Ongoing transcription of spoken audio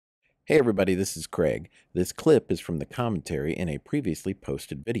Hey everybody, this is Craig. This clip is from the commentary in a previously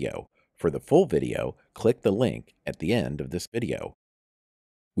posted video. For the full video, click the link at the end of this video.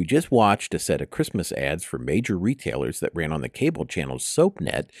 We just watched a set of Christmas ads for major retailers that ran on the cable channel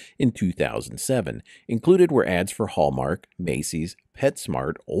SOAPNET in 2007. Included were ads for Hallmark, Macy's,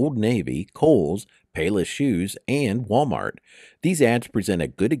 Petsmart, Old Navy, Kohl's, Payless Shoes, and Walmart. These ads present a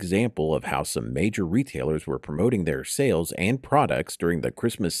good example of how some major retailers were promoting their sales and products during the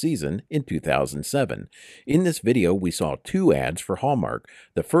Christmas season in 2007. In this video, we saw two ads for Hallmark.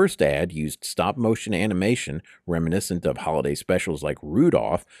 The first ad used stop-motion animation reminiscent of holiday specials like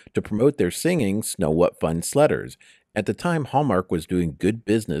Rudolf to promote their singing Snow What Fun Sledders. At the time, Hallmark was doing good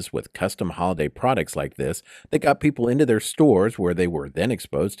business with custom holiday products like this that got people into their stores where they were then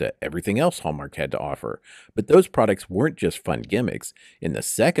exposed to everything else Hallmark had to offer. But those products weren't just fun gimmicks. In the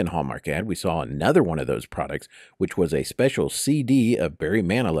second Hallmark ad, we saw another one of those products, which was a special CD of Barry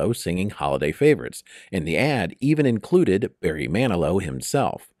Manilow singing holiday favorites. And the ad even included Barry Manilow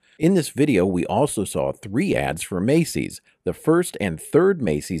himself. In this video, we also saw three ads for Macy's. The first and third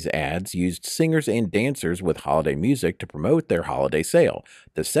Macy's ads used singers and dancers with holiday music to promote their holiday sale.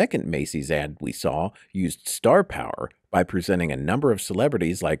 The second Macy's ad we saw used star power by presenting a number of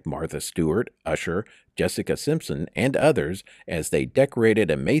celebrities like Martha Stewart, Usher, Jessica Simpson, and others as they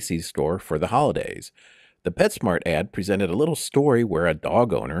decorated a Macy's store for the holidays. The Petsmart ad presented a little story where a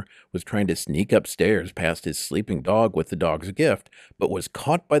dog owner was trying to sneak upstairs past his sleeping dog with the dog's gift, but was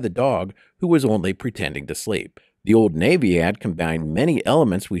caught by the dog, who was only pretending to sleep. The Old Navy ad combined many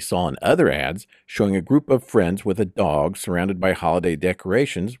elements we saw in other ads, showing a group of friends with a dog surrounded by holiday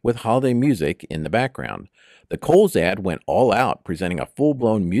decorations with holiday music in the background. The Kohl's ad went all out, presenting a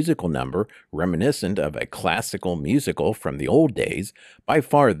full-blown musical number reminiscent of a classical musical from the old days. By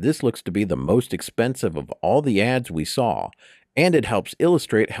far, this looks to be the most expensive of all the ads we saw, and it helps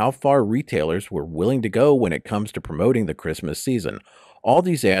illustrate how far retailers were willing to go when it comes to promoting the Christmas season. All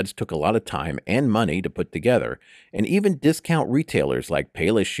these ads took a lot of time and money to put together, and even discount retailers like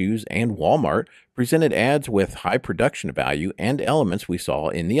Payless Shoes and Walmart presented ads with high production value and elements we saw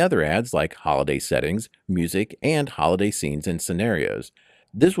in the other ads like holiday settings, music, and holiday scenes and scenarios.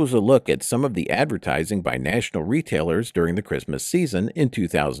 This was a look at some of the advertising by national retailers during the Christmas season in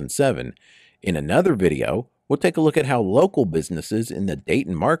 2007. In another video, we'll take a look at how local businesses in the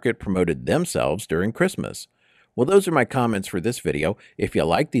Dayton market promoted themselves during Christmas. Well, those are my comments for this video. If you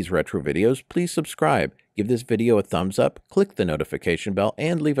like these retro videos, please subscribe, give this video a thumbs up, click the notification bell,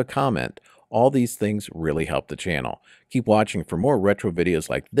 and leave a comment. All these things really help the channel. Keep watching for more retro videos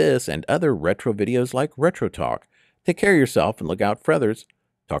like this and other retro videos like Retro Talk. Take care of yourself and look out for others.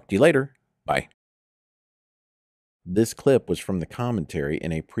 Talk to you later. Bye. This clip was from the commentary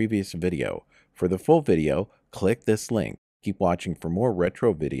in a previous video. For the full video, click this link. Keep watching for more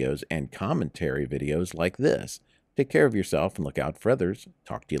retro videos and commentary videos like this. Take care of yourself and look out for others.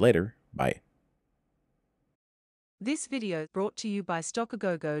 Talk to you later. Bye. This video brought to you by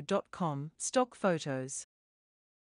StockAgogo.com, Stock Photos.